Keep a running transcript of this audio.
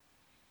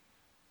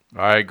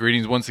All right,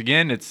 greetings once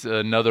again. It's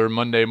another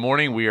Monday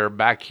morning. We are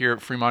back here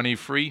at Fremont E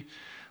Free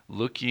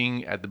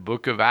looking at the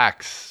book of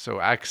Acts.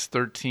 So, Acts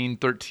 13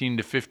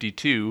 to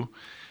 52.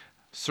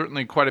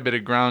 Certainly quite a bit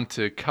of ground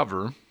to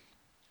cover.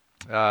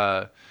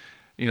 Uh,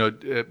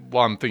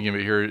 while I'm thinking of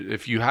it here,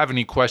 if you have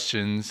any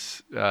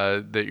questions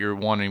that you're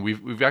wanting,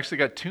 we've actually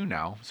got two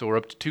now, so we're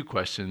up to two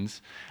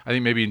questions. I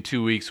think maybe in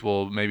 2 weeks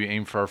we'll maybe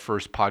aim for our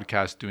first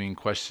podcast doing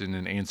question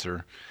and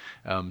answer.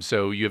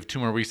 So you have 2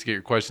 more weeks to get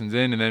your questions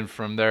in, and then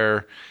from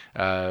there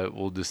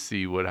we'll just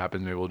see what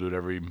happens. Maybe we'll do it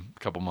every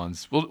couple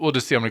months. We'll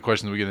just see how many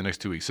questions we get in the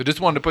next 2 weeks. So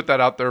just wanted to put that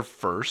out there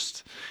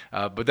first.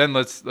 But then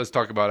let's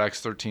talk about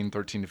Acts 13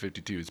 to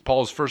 52. It's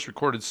Paul's first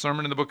recorded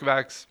sermon in the book of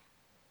Acts.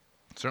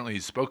 Certainly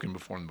he's spoken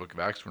before in the book of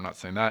Acts. We're not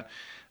saying that.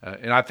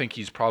 And I think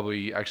he's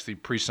probably actually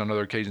preached on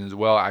other occasions as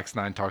well. Acts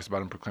 9 talks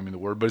about him proclaiming the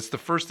word. But it's the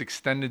first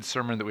extended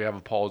sermon that we have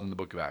of Paul's in the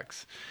book of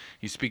Acts.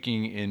 He's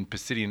speaking in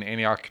Pisidian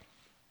Antioch.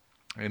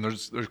 And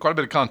there's quite a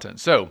bit of content.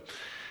 So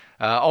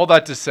all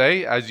that to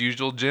say, as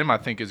usual, Jim, I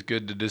think it's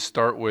good to just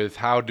start with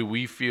how do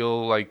we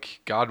feel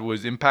like God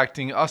was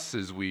impacting us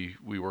as we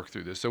work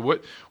through this. So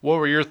what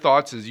were your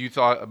thoughts as you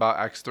thought about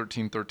Acts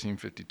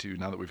 13:52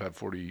 now that we've had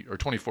 40 or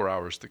 24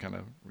 hours to kind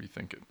of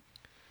rethink it?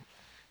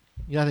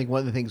 Yeah, I think one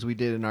of the things we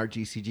did in our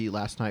GCG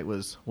last night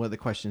was one of the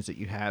questions that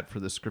you had for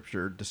the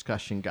scripture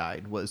discussion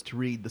guide was to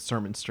read the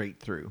sermon straight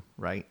through,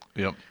 right?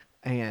 Yep.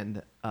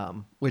 And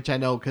which I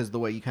know because the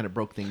way you kind of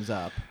broke things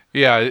up.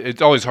 Yeah,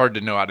 it's always hard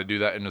to know how to do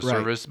that in a Right.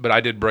 service, but I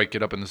did break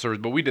it up in the service.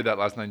 But we did that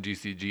last night in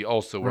GCG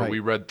also, where Right. we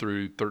read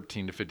through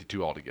 13 to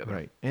 52 altogether.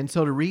 Right. And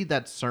so to read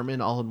that sermon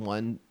all in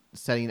one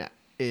setting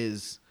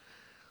is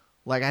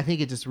like, I think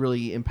it just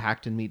really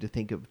impacted me to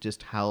think of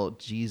just how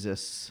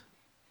Jesus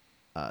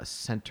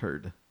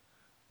centered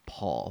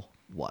Paul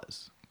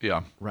was.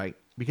 Yeah. Right.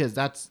 Because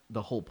that's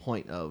the whole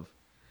point of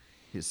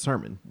his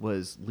sermon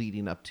was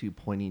leading up to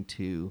pointing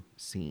to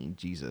seeing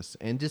Jesus.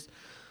 And just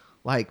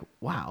like,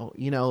 wow,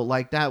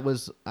 like that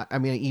was, I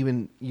mean,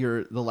 even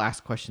the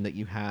last question that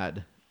you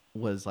had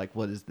was like,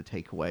 what is the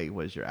takeaway?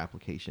 What is your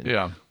application?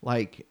 Yeah.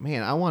 Like,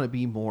 man, I want to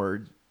be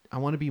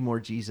more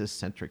Jesus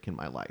centric in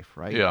my life.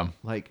 Right. Yeah.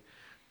 Like,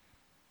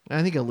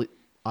 I think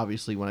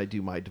obviously when I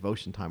do my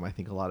devotion time, I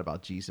think a lot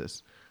about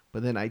Jesus,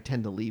 but then I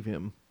tend to leave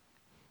him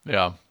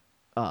Yeah.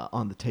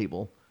 on the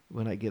table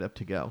when I get up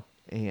to go.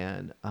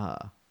 And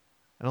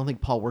I don't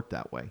think Paul worked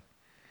that way.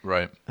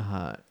 Right.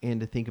 And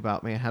to think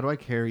about, man, how do I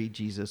carry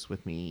Jesus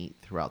with me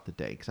throughout the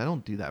day? Because I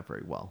don't do that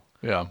very well.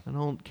 Yeah. I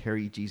don't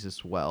carry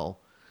Jesus well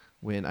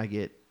when I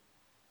get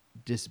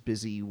just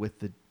busy with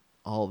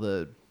all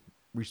the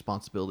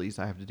responsibilities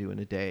I have to do in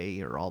a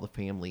day or all the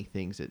family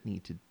things that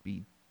need to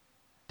be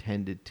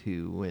tended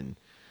to. And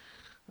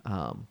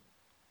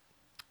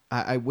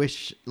I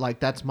wish, like,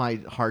 that's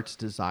my heart's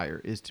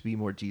desire is to be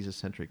more Jesus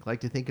centric.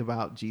 Like to think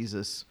about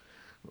Jesus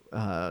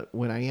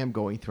when I am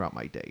going throughout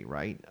my day,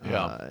 right?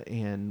 Yeah.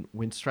 And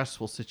when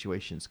stressful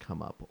situations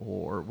come up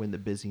or when the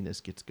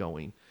busyness gets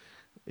going,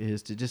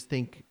 is to just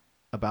think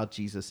about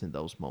Jesus in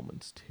those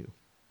moments too.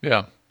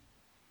 Yeah.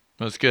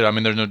 That's good. I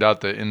mean, there's no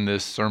doubt that in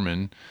this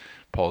sermon,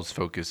 Paul's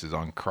focus is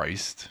on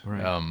Christ.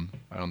 Right.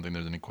 I don't think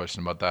there's any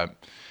question about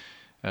that.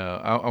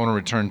 I want to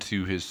return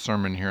to his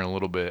sermon here in a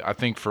little bit. I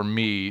think for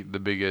me, the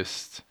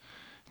biggest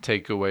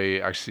takeaway,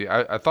 actually,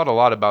 I thought a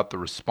lot about the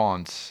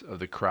response of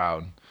the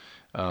crowd.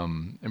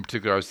 In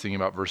particular, I was thinking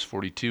about verse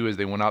 42. As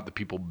they went out, the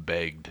people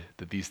begged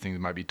that these things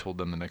might be told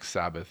them the next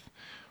Sabbath.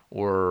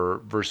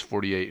 Or verse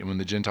 48, and when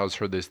the Gentiles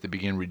heard this, they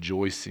began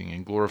rejoicing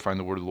and glorifying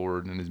the word of the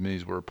Lord, and as many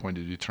as were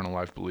appointed to eternal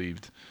life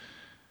believed.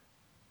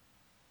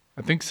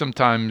 I think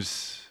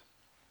sometimes,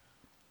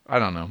 I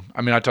don't know.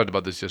 I mean, I talked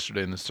about this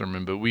yesterday in the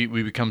sermon, but we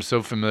become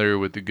so familiar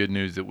with the good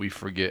news that we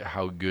forget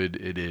how good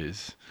it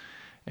is.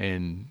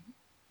 And,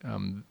 I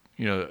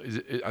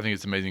think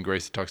it's Amazing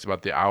Grace that talks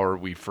about the hour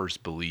we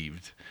first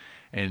believed.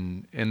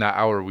 And in that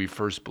hour we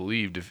first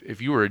believed,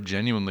 if you were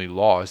genuinely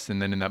lost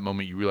and then in that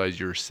moment you realize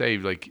you're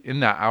saved, like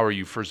in that hour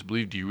you first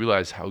believed, you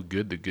realize how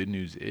good the good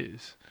news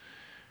is.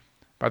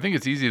 But I think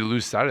it's easy to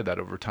lose sight of that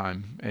over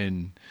time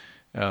and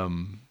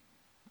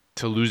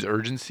to lose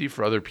urgency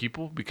for other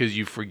people because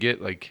you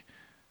forget, like,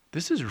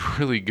 this is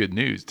really good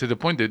news to the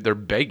point that they're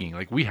begging,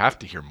 like, we have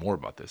to hear more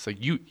about this. Like,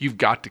 you've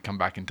got to come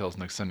back and tell us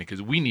next Sunday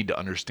because we need to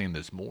understand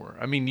this more.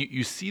 I mean,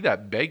 you see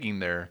that begging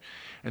there,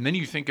 and then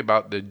you think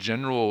about the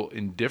general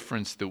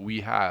indifference that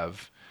we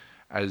have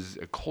as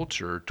a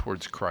culture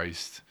towards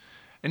Christ,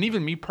 and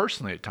even me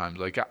personally at times.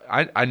 Like,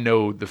 I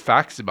know the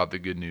facts about the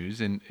good news,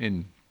 and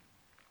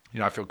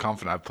I feel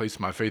confident I've placed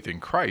my faith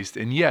in Christ,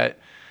 and yet,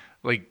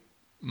 like,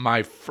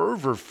 my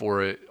fervor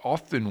for it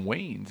often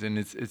wanes, and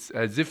it's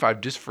as if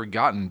I've just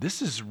forgotten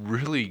this is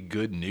really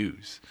good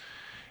news.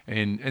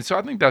 And so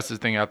I think that's the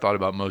thing I thought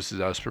about most as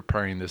I was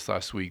preparing this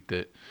last week,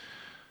 that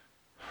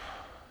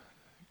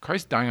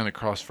Christ dying on the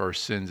cross for our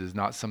sins is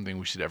not something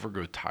we should ever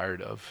grow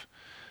tired of,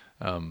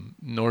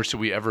 nor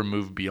should we ever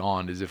move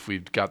beyond as if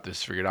we've got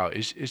this figured out.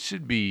 It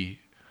should be,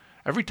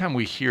 every time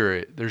we hear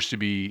it, there should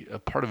be a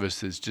part of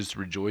us that's just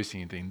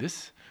rejoicing and thinking,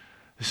 this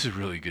this is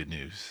really good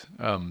news.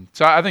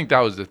 So I think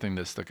that was the thing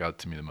that stuck out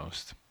to me the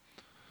most.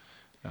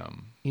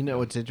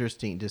 It's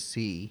interesting to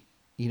see,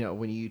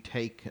 when you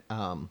take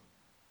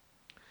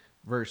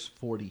verse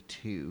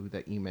 42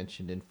 that you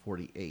mentioned in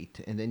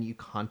 48, and then you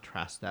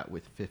contrast that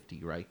with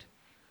 50, right?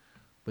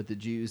 But the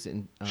Jews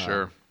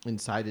Sure.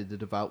 incited the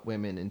devout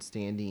women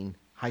and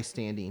high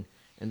standing,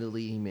 and the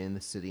leading men in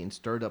the city, and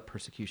stirred up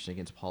persecution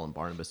against Paul and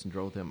Barnabas, and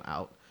drove them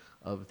out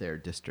of their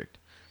district.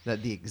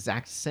 That the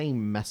exact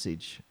same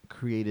message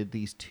created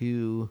these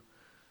two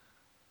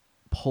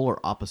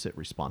polar opposite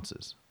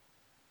responses,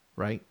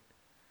 right?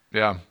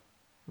 Yeah.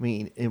 I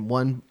mean, at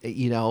one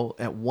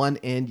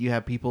end you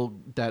have people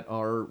that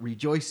are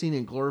rejoicing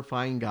and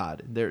glorifying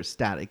God. They're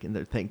ecstatic and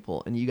they're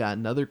thankful. And you got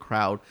another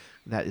crowd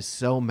that is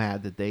so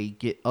mad that they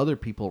get other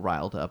people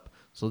riled up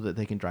so that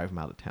they can drive them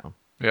out of town.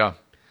 Yeah.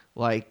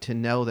 Like, to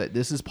know that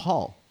this is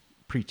Paul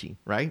preaching,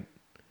 right?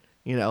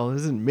 This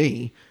isn't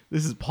me.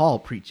 This is Paul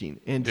preaching.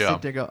 And to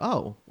sit there and go,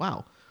 oh,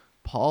 wow.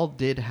 Paul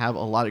did have a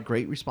lot of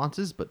great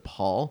responses, but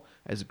Paul,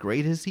 as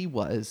great as he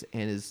was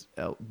and as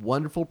a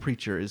wonderful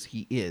preacher as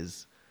he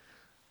is,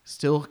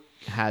 still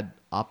had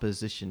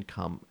opposition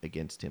come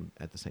against him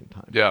at the same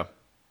time. Yeah.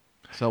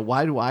 So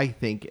why do I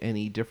think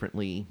any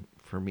differently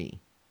for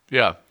me?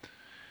 Yeah.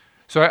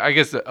 So I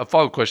guess a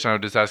follow-up question I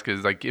would just ask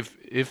is, like, if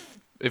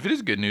it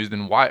is good news,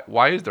 then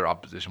why is there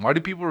opposition? Why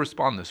do people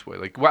respond this way?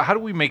 Like, how do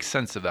we make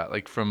sense of that?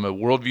 Like, from a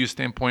worldview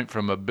standpoint,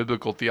 from a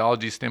biblical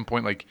theology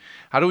standpoint, like,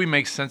 how do we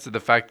make sense of the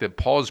fact that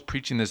Paul is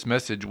preaching this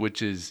message,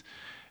 which is,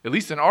 at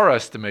least in our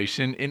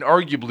estimation,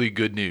 inarguably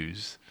good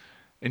news,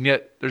 and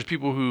yet there's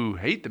people who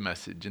hate the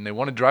message and they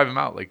want to drive him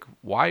out? Like,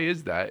 why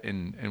is that?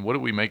 And what do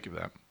we make of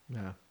that?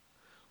 Yeah.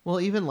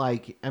 Well, even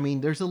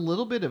there's a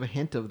little bit of a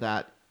hint of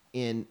that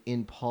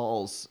in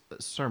Paul's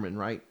sermon,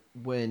 right?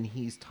 When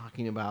he's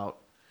talking about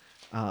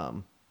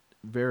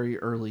very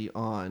early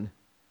on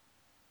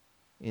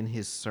in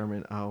his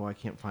sermon. Oh, I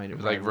can't find it.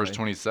 It's like verse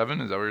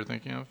 27. Is that what you're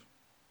thinking of?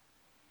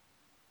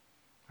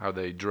 How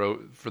they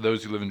drove, for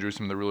those who live in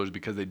Jerusalem, the rulers,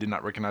 because they did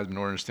not recognize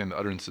nor understand the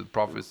utterance of the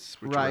prophets.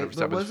 Which right,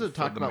 but was it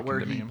talking about where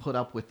he put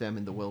up with them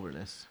in the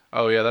wilderness?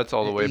 Oh, yeah, that's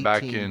all the way 18.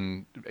 back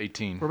in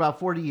 18. For about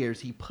 40 years,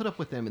 he put up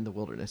with them in the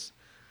wilderness.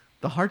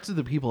 The hearts of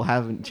the people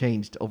haven't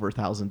changed over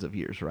thousands of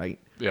years, right?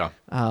 Yeah.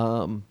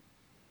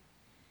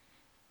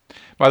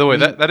 By the way,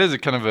 that is a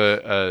kind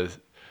of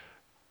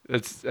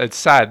it's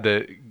sad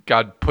that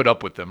God put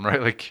up with them,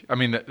 right? Like, I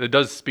mean, it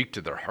does speak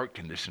to their heart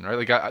condition, right?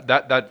 Like,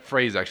 that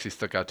phrase actually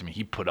stuck out to me.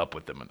 He put up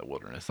with them in the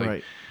wilderness. Like,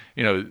 right.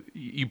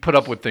 You put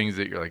up with things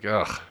that you're like,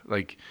 ugh,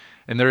 like,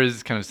 and there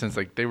is kind of a sense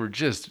like they were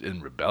just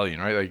in rebellion,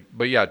 right? Like,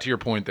 but yeah, to your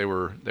point, they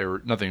were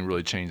nothing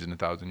really changed in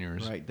 1,000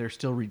 years. Right. They're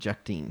still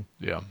rejecting.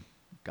 Yeah.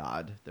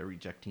 God. They're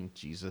rejecting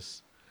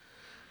Jesus.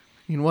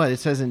 You know what? It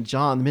says in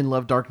John, men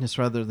love darkness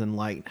rather than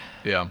light.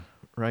 Yeah.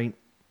 Right?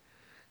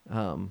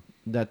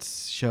 That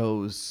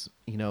shows,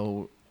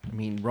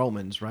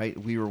 Romans, right?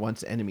 We were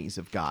once enemies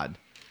of God.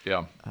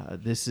 Yeah.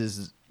 That's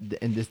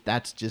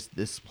just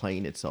this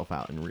playing itself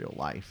out in real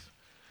life.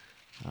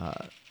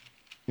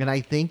 And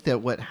I think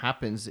that what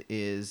happens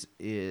is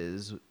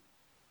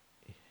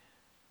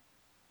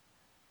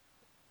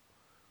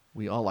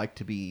we all like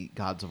to be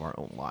gods of our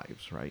own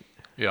lives, right?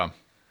 Yeah.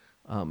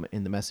 And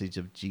the message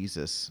of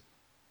Jesus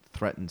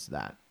threatens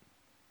that.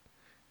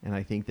 And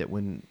I think that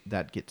when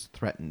that gets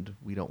threatened,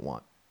 we don't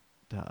want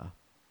to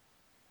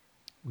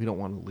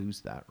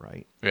lose that,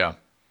 right? Yeah.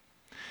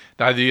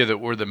 The idea that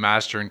we're the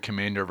master and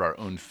commander of our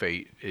own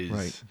fate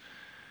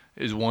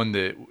is one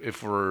that,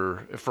 if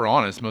we're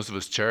honest, most of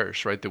us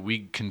cherish, right? That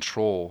we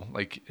control,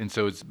 like, and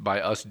so it's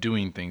by us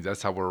doing things.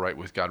 That's how we're right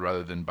with God,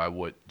 rather than by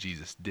what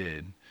Jesus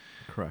did.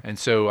 Correct. And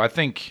so I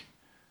think,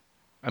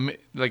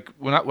 like,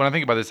 when I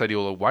think about this idea,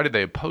 well, why did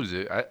they oppose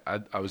it?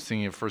 I was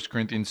thinking of 1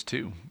 Corinthians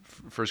 2.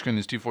 1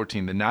 Corinthians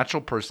 2:14. The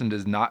natural person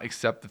does not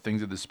accept the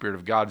things of the Spirit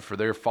of God, for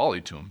they are folly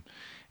to him,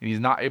 and he's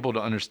not able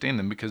to understand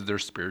them because they're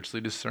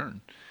spiritually discerned.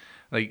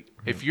 Like,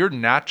 if your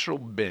natural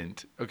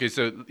bent, okay,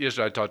 so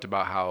yesterday I talked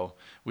about how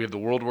we have the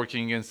world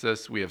working against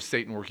us, we have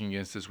Satan working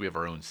against us, we have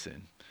our own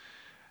sin.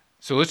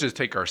 So let's just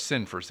take our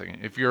sin for a second.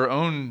 If your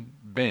own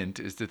bent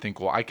is to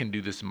think, well, I can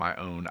do this on my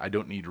own, I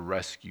don't need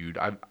rescued,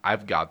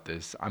 I've got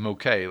this, I'm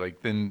okay,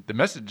 like, then the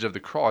message of the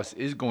cross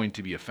is going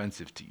to be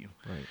offensive to you.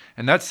 Right.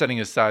 And that's setting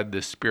aside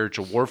the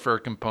spiritual warfare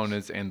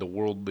components and the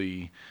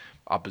worldly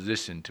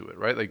opposition to it,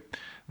 right? Like,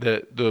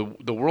 the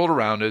world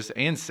around us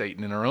and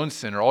Satan and our own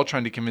sin are all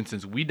trying to convince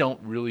us we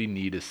don't really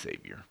need a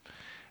savior.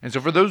 And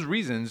so for those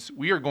reasons,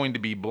 we are going to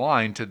be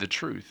blind to the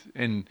truth.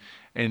 And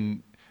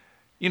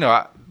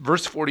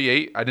verse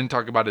 48, I didn't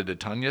talk about it a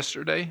ton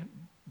yesterday,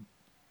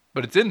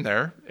 but it's in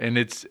there, and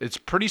it's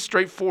pretty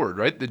straightforward,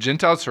 right? The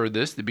Gentiles heard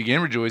this, they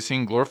began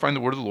rejoicing, glorifying the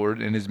word of the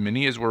Lord, and as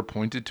many as were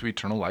appointed to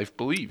eternal life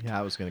believed. Yeah,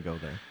 I was going to go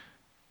there.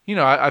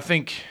 I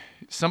think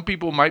some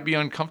people might be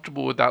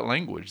uncomfortable with that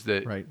language,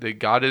 that right. that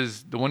God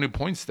is the one who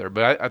points there.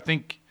 But I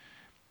think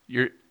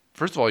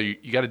first of all, you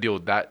got to deal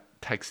with that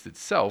text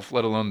itself,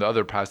 let alone the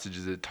other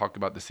passages that talk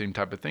about the same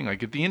type of thing.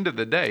 Like, at the end of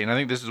the day, and I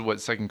think this is what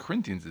 2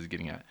 Corinthians is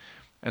getting at,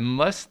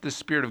 unless the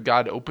Spirit of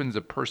God opens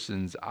a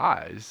person's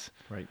eyes,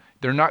 Right.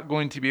 they're not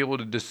going to be able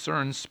to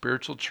discern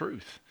spiritual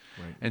truth.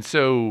 Right. And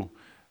so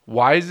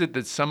why is it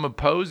that some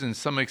oppose and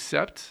some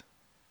accept?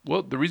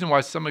 Well, the reason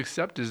why some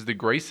accept is the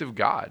grace of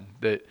God,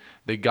 that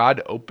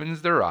God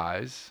opens their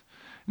eyes.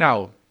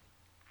 Now,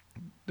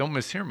 don't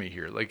mishear me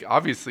here. Like,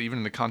 obviously, even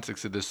in the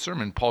context of this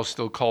sermon, Paul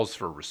still calls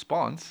for a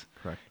response.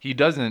 Correct. He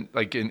doesn't,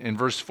 like in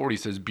verse 40, he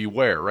says,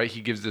 beware, right?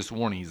 He gives this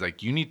warning. He's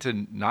like, you need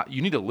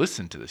to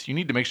listen to this. You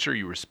need to make sure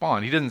you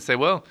respond. He doesn't say,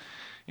 well,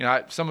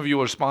 some of you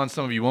will respond,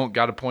 some of you won't.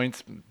 Got a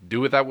point.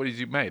 Do with that what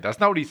you may. That's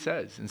not what he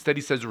says. Instead,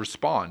 he says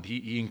respond.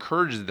 He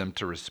encourages them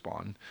to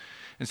respond.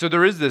 And so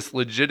there is this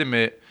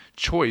legitimate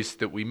choice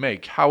that we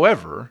make.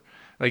 However,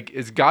 like,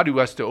 it's God who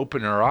has to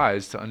open our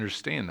eyes to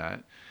understand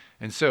that.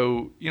 And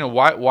so,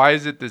 why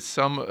is it that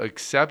some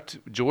accept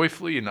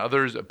joyfully and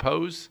others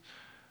oppose?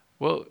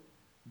 Well,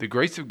 the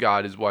grace of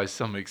God is why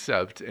some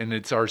accept, and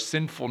it's our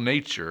sinful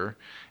nature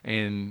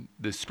and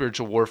the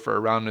spiritual warfare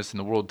around us in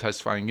the world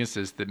testifying against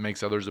us that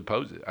makes others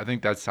oppose it. I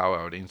think that's how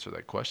I would answer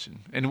that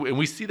question. And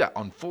we see that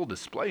on full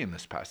display in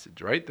this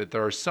passage, right? That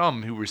there are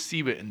some who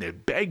receive it and they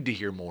beg to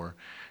hear more,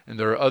 and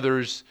there are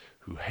others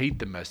who hate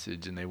the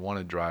message and they want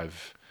to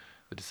drive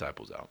the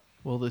disciples out.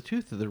 Well, the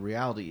truth of the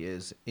reality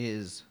is,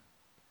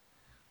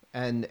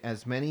 and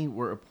as many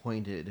were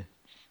appointed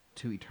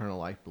to eternal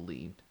life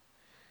believed.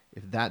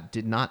 If that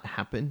did not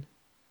happen,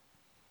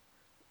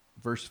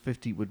 verse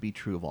 50 would be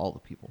true of all the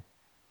people.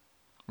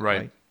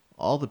 Right.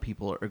 All the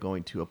people are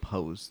going to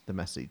oppose the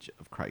message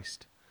of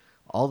Christ.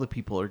 All the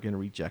people are going to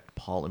reject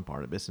Paul and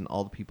Barnabas, and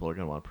all the people are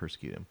going to want to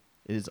persecute him.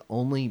 It is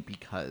only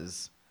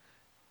because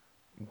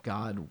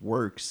God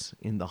works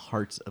in the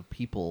hearts of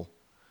people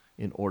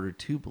in order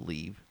to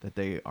believe that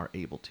they are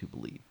able to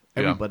believe.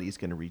 Yeah. Everybody's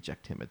going to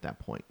reject him at that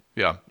point.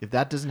 Yeah. If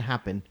that doesn't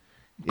happen,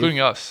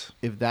 Including us.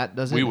 If that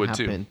doesn't We would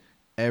happen, too.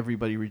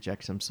 everybody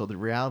rejects him. So the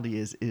reality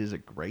is, it is a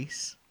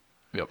grace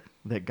Yep.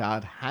 that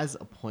God has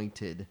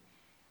appointed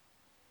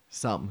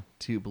some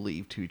to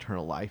believe to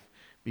eternal life.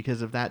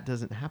 Because if that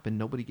doesn't happen,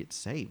 nobody gets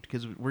saved.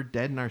 Because we're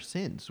dead in our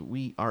sins.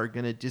 We are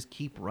going to just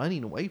keep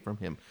running away from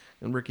him.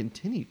 And we're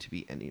continue to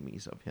be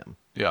enemies of him.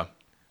 Yeah.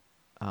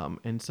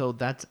 And so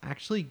that's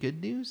actually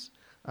good news.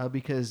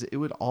 Because it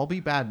would all be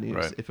bad news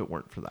Right. if it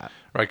weren't for that.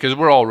 Right, because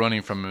we're all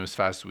running from him as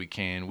fast as we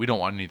can. We don't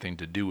want anything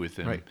to do with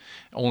him. Right.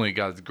 Only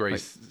God's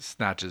grace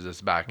snatches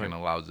us back and Right.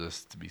 allows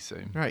us to be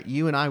saved. All right,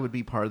 you and I would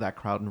be part of that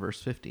crowd in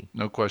verse 50.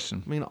 No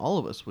question. I mean, all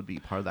of us would be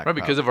part of that Right,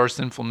 crowd. because of our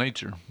sinful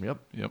nature. Yep.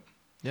 Yep.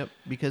 Yep.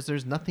 Because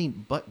there's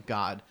nothing but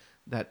God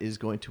that is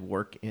going to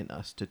work in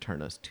us to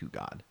turn us to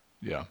God.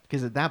 Yeah.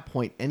 Because at that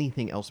point,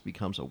 anything else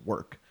becomes a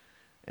work.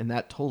 And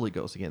that totally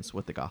goes against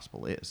what the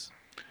gospel is,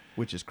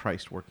 which is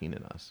Christ working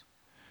in us.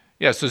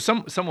 Yeah, so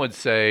some would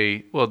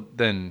say, well,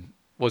 then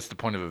what's the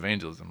point of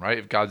evagelism, right?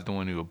 If God's the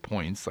one who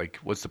appoints, like,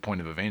 what's the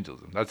point of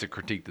evangelism? That's a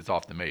critique that's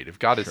often made. If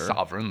God is Sure.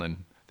 sovereign,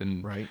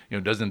 then Right.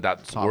 doesn't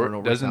that Sovereign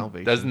thwart over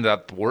salvation. doesn't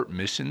that thwart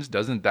missions?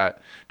 Doesn't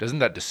that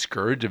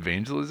discourage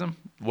evangelism?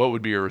 What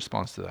would be your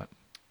response to that?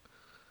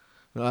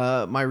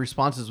 My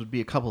responses would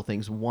be a couple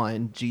things.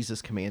 One,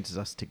 Jesus commands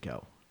us to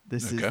go.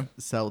 Okay.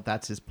 So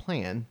that's his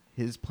plan.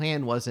 His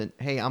plan wasn't,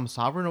 hey, I'm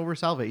sovereign over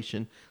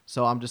salvation,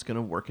 so I'm just going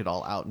to work it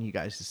all out, and you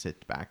guys just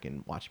sit back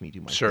and watch me do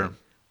my Sure. thing.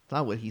 That's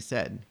not what he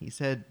said. He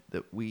said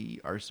that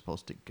we are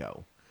supposed to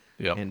go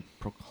Yep. and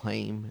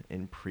proclaim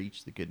and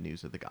preach the good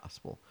news of the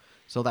gospel.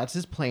 So that's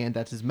his plan.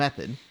 That's his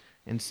method.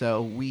 And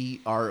so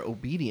we are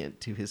obedient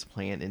to his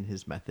plan and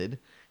his method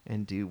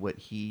and do what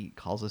he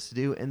calls us to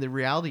do. And the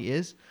reality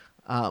is,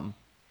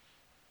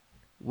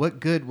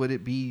 what good would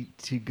it be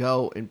to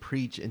go and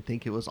preach and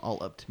think it was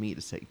all up to me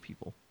to save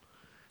people?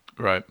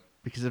 Right.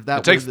 Because if that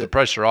It takes was the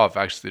pressure off,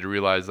 actually, to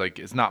realize, like,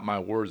 it's not my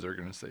words that are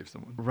going to save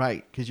someone.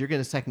 right, because you're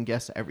going to second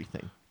guess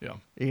everything. Yeah.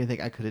 You're going to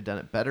think I could have done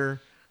it better.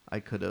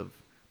 I could have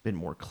been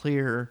more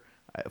clear.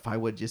 If I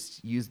would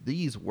just use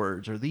these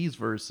words or these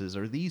verses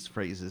or these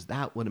phrases,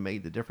 that would have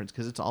made the difference,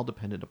 because it's all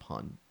dependent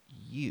upon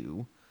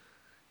you.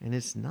 And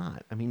it's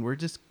not. I mean, we're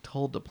just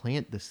told to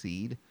plant the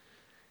seed,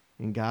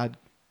 and God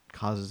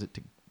causes it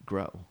to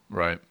grow.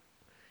 Right.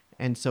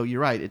 And so you're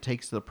right. It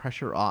takes the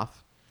pressure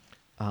off,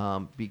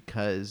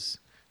 because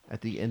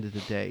at the end of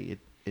the day,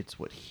 it's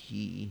what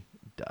he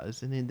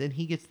does. And then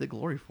he gets the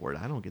glory for it.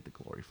 I don't get the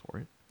glory for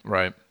it.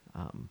 Right.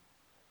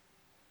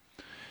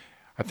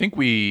 I think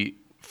we,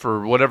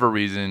 for whatever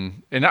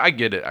reason, and I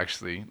get it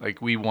actually,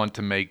 like, we want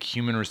to make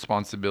human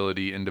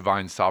responsibility and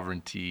divine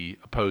sovereignty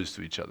opposed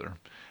to each other,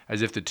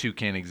 as if the two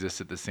can't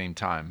exist at the same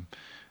time.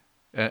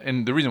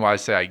 And the reason why I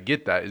say I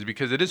get that is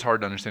because it is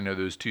hard to understand how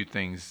those two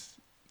things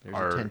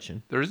There's a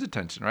tension. There is a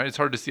tension, right? It's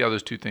hard to see how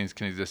those two things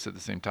can exist at the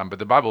same time, but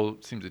the Bible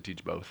seems to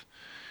teach both.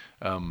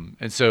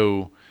 And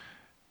so,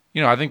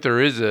 I think there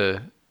is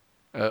a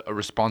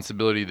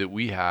responsibility that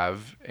we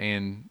have,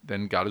 and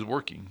then God is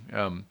working.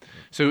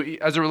 So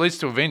as it relates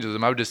to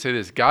evangelism, I would just say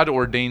this: God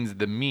ordains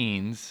the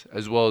means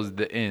as well as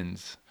the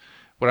ends.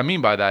 What I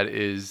mean by that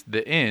is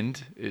the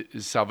end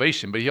is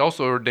salvation, but he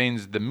also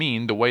ordains the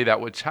mean, the way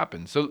that which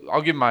happens. So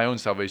I'll give my own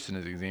salvation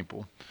as an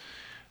example.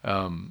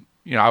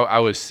 I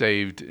was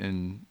saved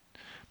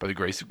by the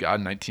grace of God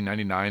in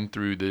 1999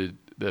 through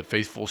the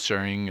faithful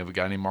sharing of a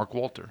guy named Mark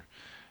Walter.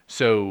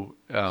 So,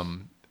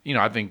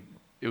 I think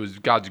it was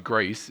God's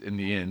grace in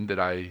the end that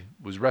I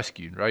was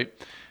rescued, right?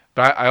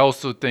 But I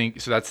also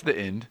think, so that's the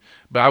end.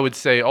 But I would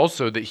say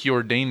also that he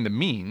ordained the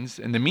means,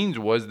 and the means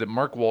was that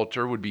Mark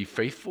Walter would be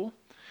faithful,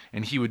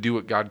 and he would do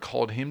what God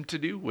called him to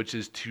do, which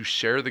is to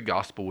share the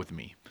gospel with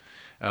me.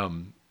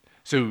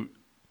 So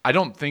I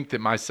don't think that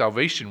my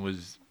salvation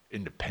was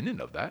independent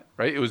of that,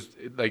 right? It was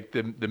like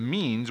the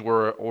means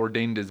were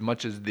ordained as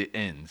much as the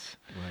ends.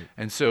 Right.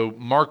 And so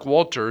Mark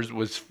Walter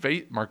was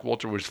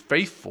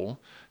faithful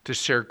to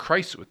share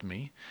Christ with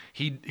me.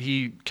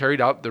 He carried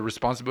out the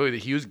responsibility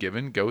that he was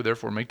given, go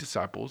therefore make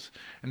disciples.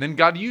 And then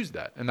God used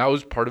that, and that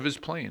was part of his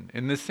plan.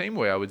 In the same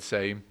way, I would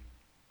say,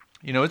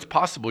 it's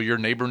possible your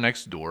neighbor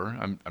next door,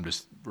 I'm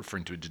just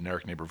referring to a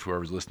generic neighbor of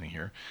whoever's listening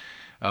here,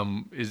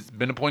 has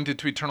been appointed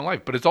to eternal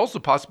life. But it's also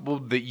possible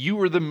that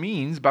you are the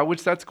means by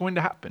which that's going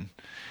to happen.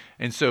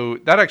 And so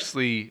that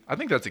actually, I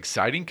think that's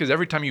exciting, because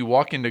every time you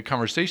walk into a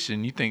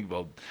conversation, you think,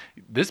 well,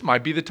 this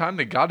might be the time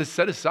that God has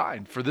set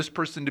aside for this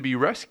person to be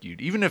rescued.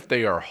 Even if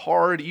they are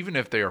hard, even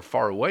if they are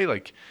far away,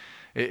 like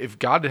if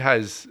God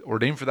has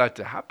ordained for that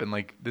to happen,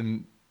 like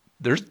then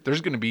there's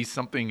going to be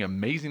something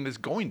amazing that's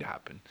going to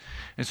happen.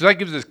 And so that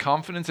gives us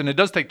confidence, and it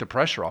does take the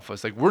pressure off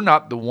us. Like, we're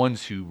not the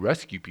ones who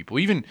rescue people.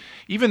 Even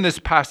this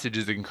passage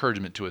is an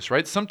encouragement to us,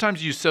 right?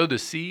 Sometimes you sow the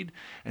seed,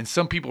 and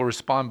some people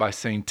respond by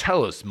saying,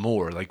 tell us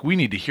more. Like, we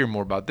need to hear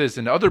more about this.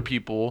 And other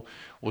people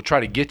will try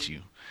to get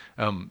you.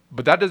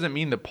 But that doesn't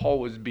mean that Paul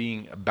was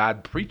being a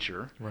bad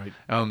preacher. Right.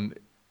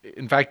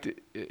 In fact,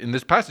 in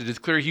this passage, it's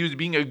clear he was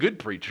being a good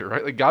preacher,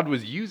 right? Like, God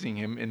was using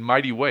him in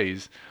mighty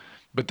ways.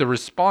 But the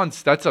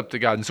response, that's up to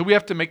God. And so we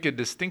have to make a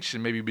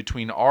distinction maybe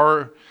between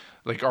our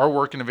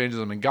work in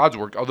evangelism and God's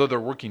work, although they're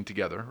working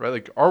together, right?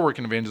 Like, our work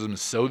in evangelism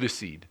is sow the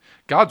seed.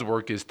 God's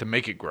work is to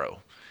make it grow.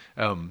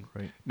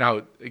 Right.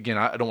 Now, again,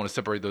 I don't want to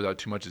separate those out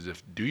too much as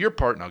if do your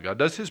part. Now, God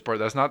does his part.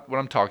 That's not what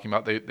I'm talking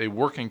about. They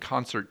work in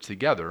concert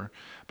together.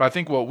 But I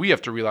think what we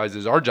have to realize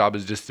is our job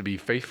is just to be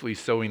faithfully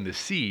sowing the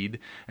seed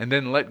and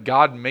then let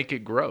God make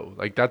it grow.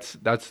 Like, that's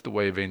the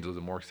way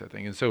evangelism works, I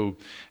think. And so,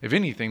 if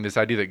anything, this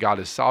idea that God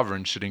is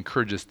sovereign should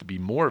encourage us to be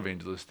more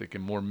evangelistic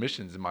and more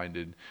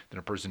missions-minded than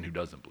a person who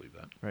doesn't believe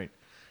that. Right.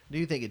 Do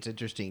you think it's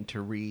interesting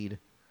to read,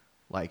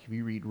 like, if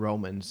you read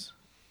Romans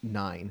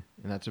 9,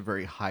 and that's a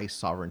very high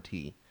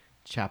sovereignty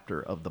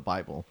chapter of the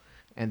Bible,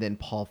 and then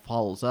Paul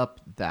follows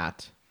up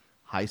that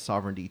high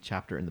sovereignty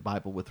chapter in the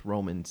Bible with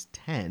Romans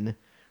 10,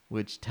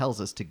 which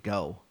tells us to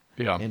go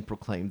and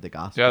proclaim the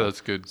gospel. Yeah, that's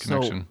good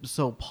connection.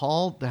 So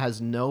Paul has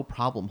no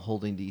problem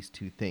holding these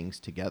two things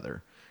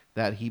together,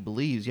 that he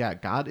believes,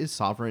 God is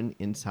sovereign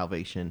in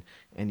salvation,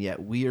 and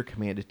yet we are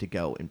commanded to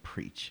go and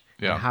preach.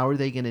 Yeah. And how are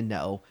they going to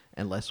know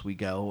unless we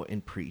go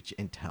and preach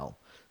and tell?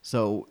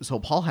 So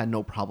Paul had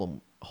no problem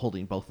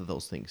holding both of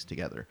those things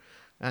together.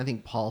 And I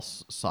think Paul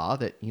saw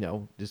that,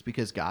 just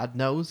because God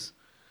knows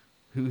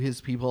who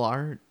his people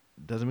are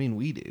doesn't mean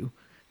we do.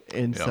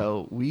 And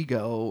so we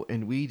go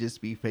and we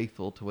just be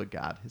faithful to what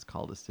God has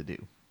called us to do.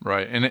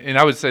 Right. And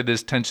I would say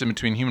this tension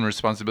between human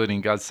responsibility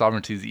and God's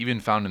sovereignty is even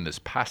found in this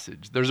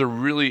passage. There's a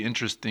really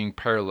interesting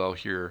parallel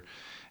here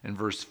in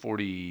verse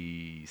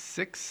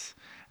 46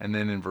 and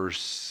then in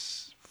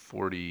verse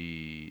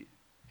 48.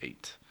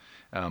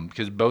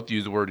 Because both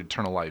use the word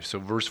eternal life. So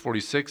verse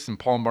 46, and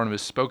Paul and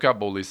Barnabas spoke out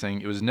boldly,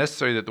 saying, it was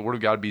necessary that the word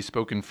of God be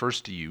spoken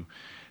first to you,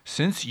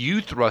 since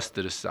you thrust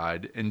it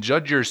aside and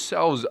judge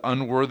yourselves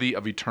unworthy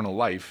of eternal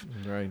life.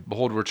 Right.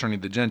 Behold, we're turning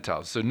to the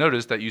Gentiles. So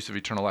notice that use of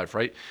eternal life,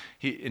 right?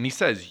 He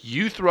says,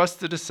 you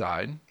thrust it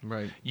aside.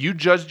 Right. You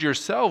judged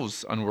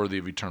yourselves unworthy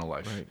of eternal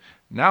life. Right.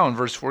 Now in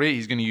verse 48,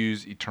 he's going to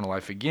use eternal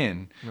life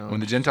again. No,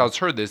 when the Gentiles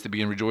heard this, they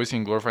began rejoicing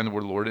and glorifying the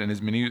word of the Lord, and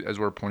as many as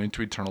were appointed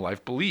to eternal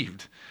life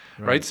believed.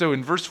 Right? So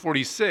in verse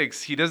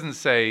 46, he doesn't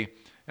say,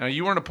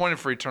 you weren't appointed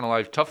for eternal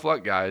life. Tough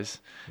luck, guys.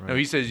 Right. No,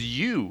 he says,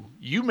 you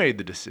made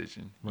the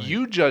decision. Right.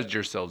 You judged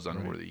yourselves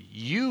unworthy. Right.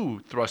 You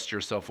thrust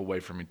yourself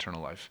away from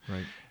eternal life.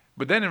 Right.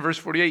 But then in verse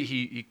 48,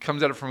 he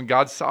comes at it from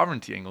God's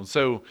sovereignty angle.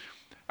 So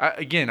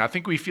again, I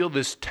think we feel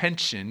this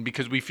tension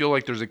because we feel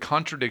like there's a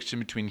contradiction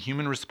between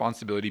human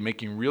responsibility,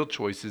 making real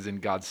choices, and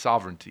God's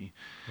sovereignty.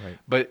 Right.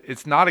 But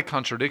it's not a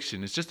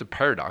contradiction. It's just a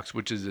paradox,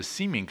 which is a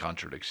seeming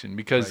contradiction,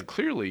 because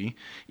clearly,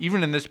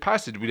 even in this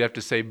passage, we'd have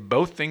to say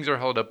both things are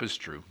held up as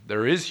true.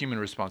 There is human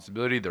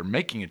responsibility. They're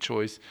making a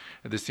choice.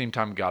 At the same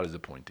time, God is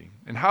appointing.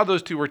 And how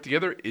those two work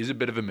together is a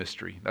bit of a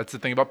mystery. That's the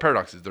thing about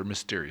paradoxes. They're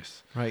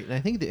mysterious. Right. And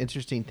I think the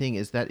interesting thing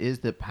is that is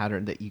the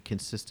pattern that you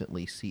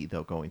consistently see,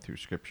 though, going through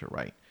Scripture,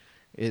 right?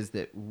 Is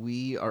that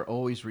we are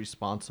always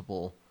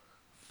responsible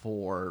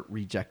for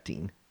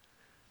rejecting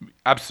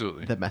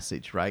absolutely the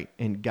message, right?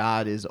 And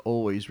God is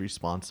always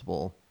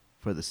responsible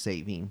for the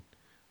saving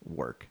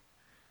work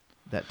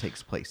that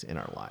takes place in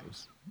our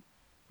lives.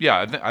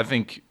 Yeah, I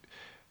think,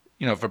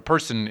 if a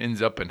person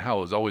ends up in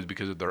hell, it's always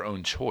because of their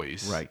own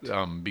choice, right?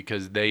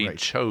 Because they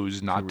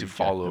chose not to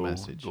follow the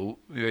message.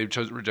 They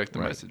chose to reject the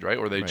message, right?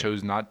 Or they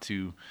chose not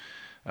to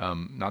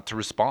not to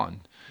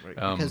respond. Right.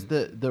 Because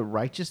the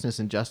righteousness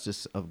and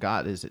justice of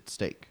God is at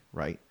stake,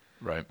 right?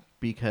 Right.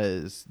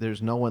 Because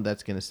there's no one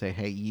that's going to say,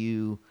 hey,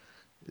 you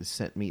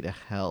sent me to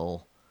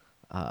hell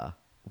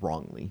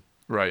wrongly.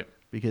 Right.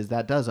 Because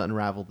that does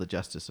unravel the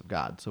justice of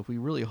God. So if we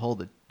really hold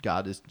that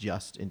God is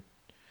just and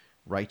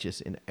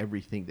righteous in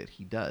everything that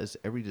he does,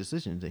 every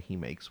decision that he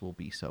makes will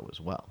be so as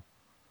well.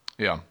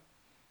 Yeah.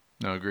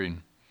 No, agreed.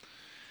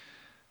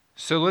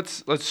 So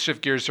let's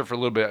shift gears here for a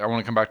little bit. I want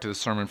to come back to the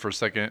sermon for a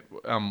second.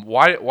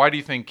 Why do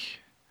you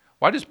think,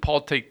 why does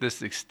Paul take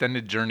this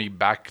extended journey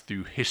back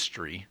through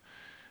history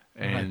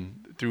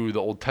and through the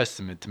Old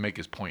Testament to make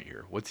his point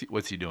here?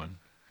 What's he doing?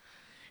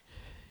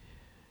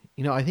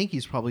 You know, I think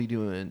he's probably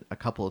doing a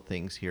couple of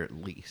things here at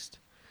least.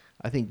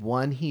 I think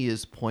one, he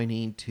is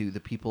pointing to the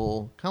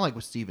people, kind of like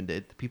what Stephen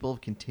did. The people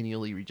have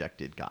continually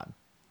rejected God.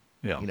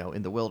 Yeah. You know,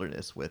 in the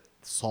wilderness with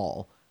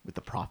Saul, with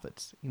the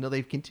prophets. You know,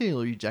 they've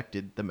continually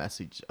rejected the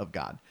message of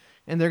God.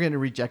 And they're going to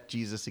reject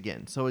Jesus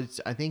again. So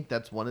I think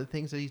that's one of the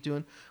things that he's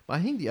doing. But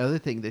I think the other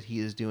thing that he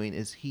is doing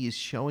is he is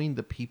showing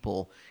the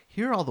people,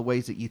 here are all the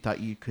ways that you thought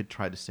you could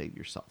try to save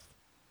yourself.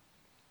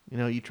 You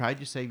know, you tried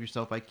to save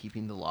yourself by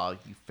keeping the law.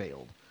 You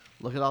failed.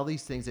 Look at all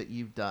these things that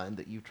you've done,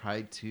 that you've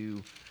tried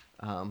to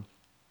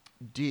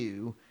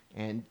do,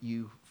 and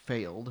you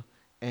failed.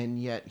 And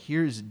yet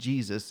here's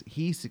Jesus.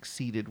 He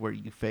succeeded where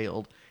you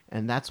failed.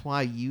 And that's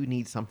why you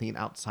need something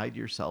outside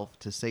yourself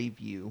to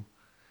save you,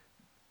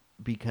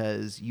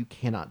 because you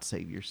cannot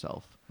save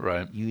yourself.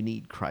 Right. You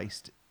need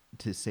Christ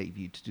to save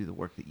you, to do the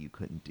work that you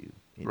couldn't do.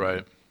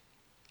 Right.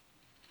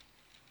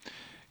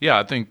 Yeah,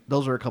 I think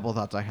those are a couple of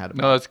thoughts I had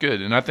about No, that's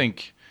good. And I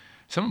think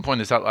someone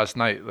pointed this out last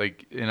night,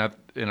 like in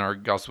our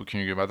gospel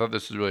community group. I thought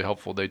this was really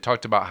helpful. They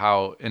talked about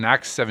how in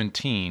Acts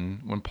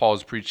 17, when Paul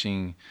is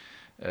preaching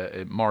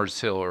at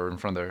Mars Hill or in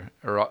front of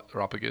the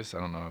Areopagus, I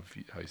don't know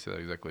how you say that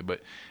exactly,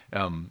 but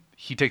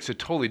he takes a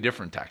totally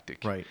different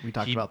tactic. Right. We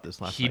talked about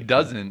this last night. He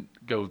doesn't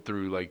go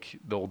through like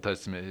the Old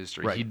Testament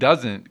history. Right. He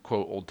doesn't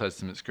quote Old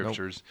Testament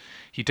scriptures.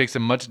 Nope. He takes a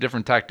much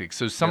different tactic.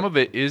 So some of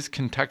it is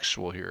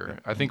contextual here.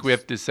 I think we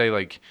have to say,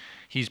 like,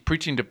 he's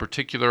preaching to a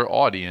particular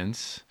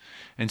audience.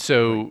 And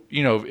so,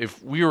 you know,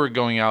 if we were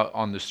going out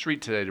on the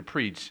street today to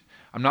preach,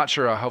 I'm not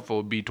sure how helpful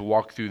it would be to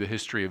walk through the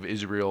history of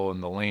Israel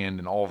and the land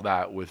and all of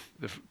that with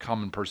the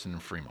common person in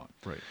Fremont.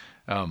 Right.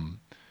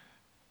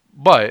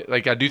 But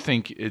like, I do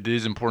think it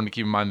is important to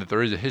keep in mind that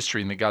there is a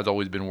history and that God's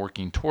always been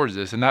working towards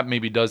this. And that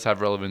maybe does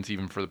have relevance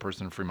even for the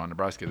person in Fremont,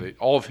 Nebraska.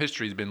 All of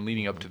history has been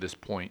leading up to this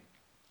point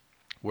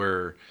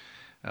where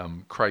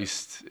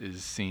Christ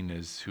is seen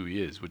as who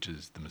he is, which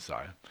is the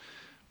Messiah.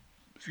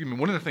 Excuse me.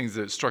 One of the things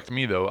that struck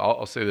me, though,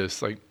 I'll say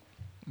this, like,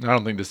 I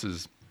don't think this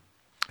is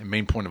a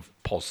main point of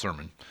Paul's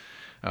sermon.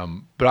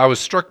 But I was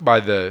struck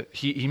by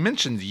he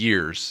mentions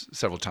years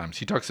several times.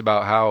 He talks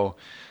about how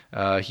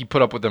he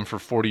put up with them for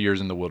 40 years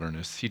in the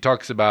wilderness. He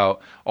talks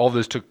about all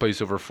this took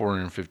place over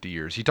 450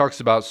 years. He talks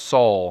about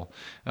Saul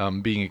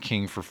being a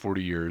king for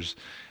 40 years.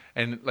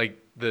 And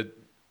like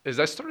as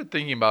I started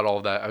thinking about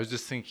all that, I was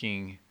just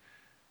thinking,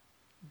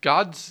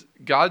 God's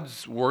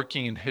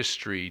working in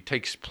history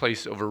takes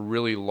place over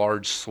really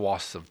large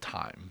swaths of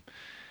time.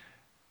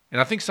 And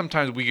I think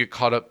sometimes we get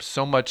caught up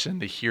so much in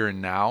the here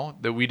and now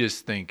that we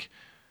just think,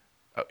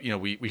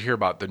 we hear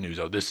about the news,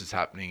 oh, this is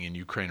happening in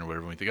Ukraine or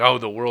whatever. And we think, oh,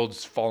 the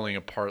world's falling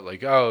apart.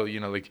 Like, oh,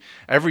 like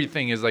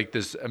everything is like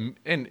this. And,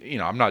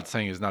 I'm not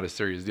saying it's not a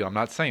serious deal. I'm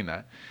not saying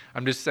that.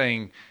 I'm just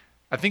saying,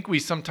 I think we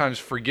sometimes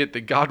forget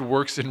that God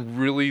works in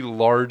really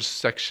large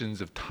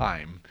sections of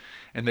time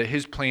and that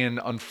his plan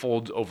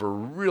unfolds over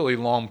really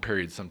long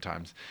periods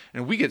sometimes.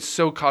 And we get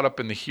so caught up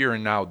in the here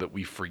and now that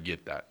we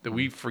forget that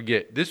we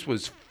forget this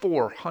was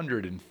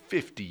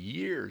 450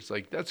 years.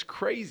 Like, that's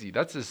crazy.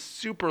 That's a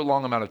super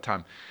long amount of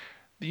time.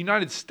 The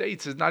United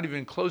States is not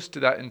even close to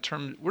that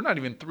we're not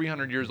even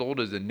 300 years old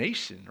as a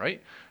nation,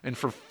 right? And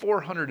for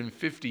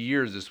 450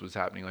 years, this was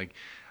happening. Like,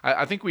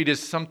 I think we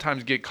just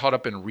sometimes get caught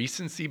up in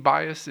recency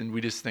bias and we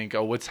just think,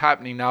 oh, what's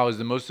happening now is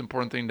the most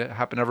important thing to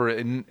happen ever,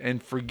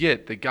 and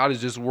forget that God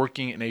is just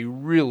working in a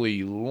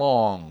really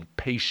long,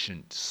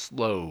 patient,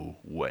 slow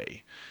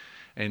way.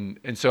 And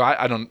so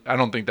I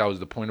don't think that was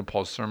the point of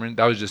Paul's sermon.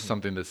 That was just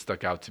something that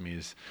stuck out to me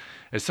is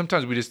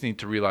sometimes we just need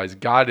to realize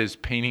God is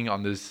painting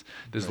on this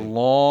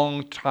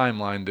long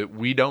timeline that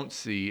we don't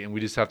see, and we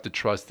just have to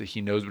trust that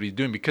he knows what he's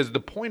doing. Because the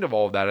point of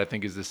all of that, I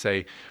think, is to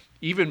say,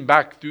 even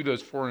back through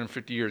those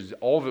 450 years,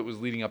 all of it was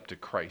leading up to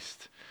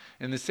Christ.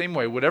 In the same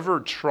way, whatever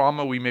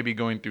trauma we may be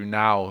going through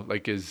now,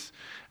 like as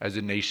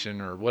a nation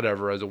or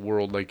whatever, as a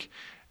world, like,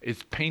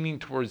 it's painting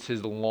towards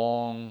his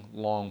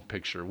long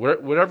picture.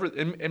 Whatever,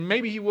 and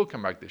maybe he will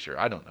come back this year.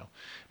 I don't know.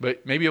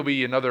 But maybe it'll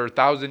be another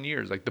 1,000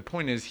 years. Like, the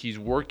point is he's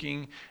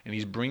working and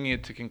he's bringing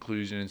it to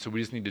conclusion. And so we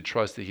just need to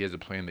trust that he has a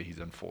plan that he's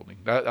unfolding.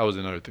 That was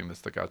another thing that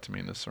stuck out to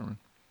me in this sermon.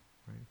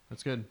 Right.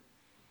 That's good.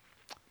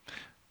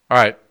 All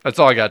right. That's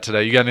all I got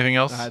today. You got anything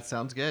else? That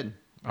sounds good.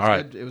 All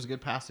right. It was a good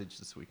passage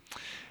this week.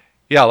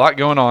 Yeah, a lot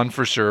going on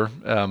for sure,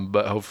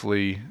 but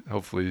hopefully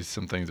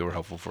some things that were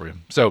helpful for you.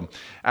 So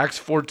Acts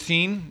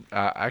 14,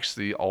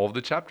 actually all of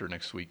the chapter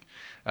next week.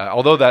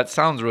 Although that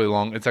sounds really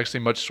long, it's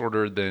actually much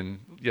shorter than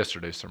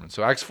yesterday's sermon.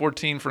 So Acts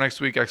 14 for next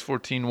week, Acts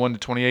 14, 1 to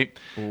 28.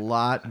 A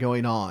lot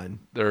going on.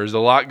 There's a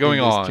lot going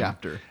in this on.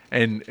 chapter.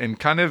 And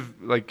kind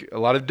of like a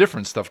lot of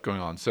different stuff going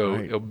on. So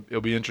Right.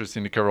 it'll be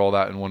interesting to cover all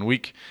that in 1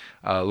 week.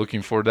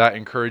 Looking forward to that.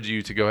 Encourage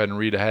you to go ahead and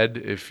read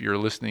ahead if you're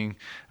listening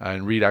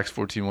and read Acts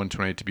 14, 1 to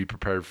 28 to be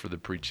prepared for the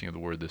preaching of the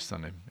word this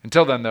Sunday.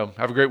 Until then, though,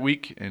 have a great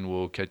week, and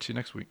we'll catch you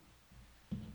next week.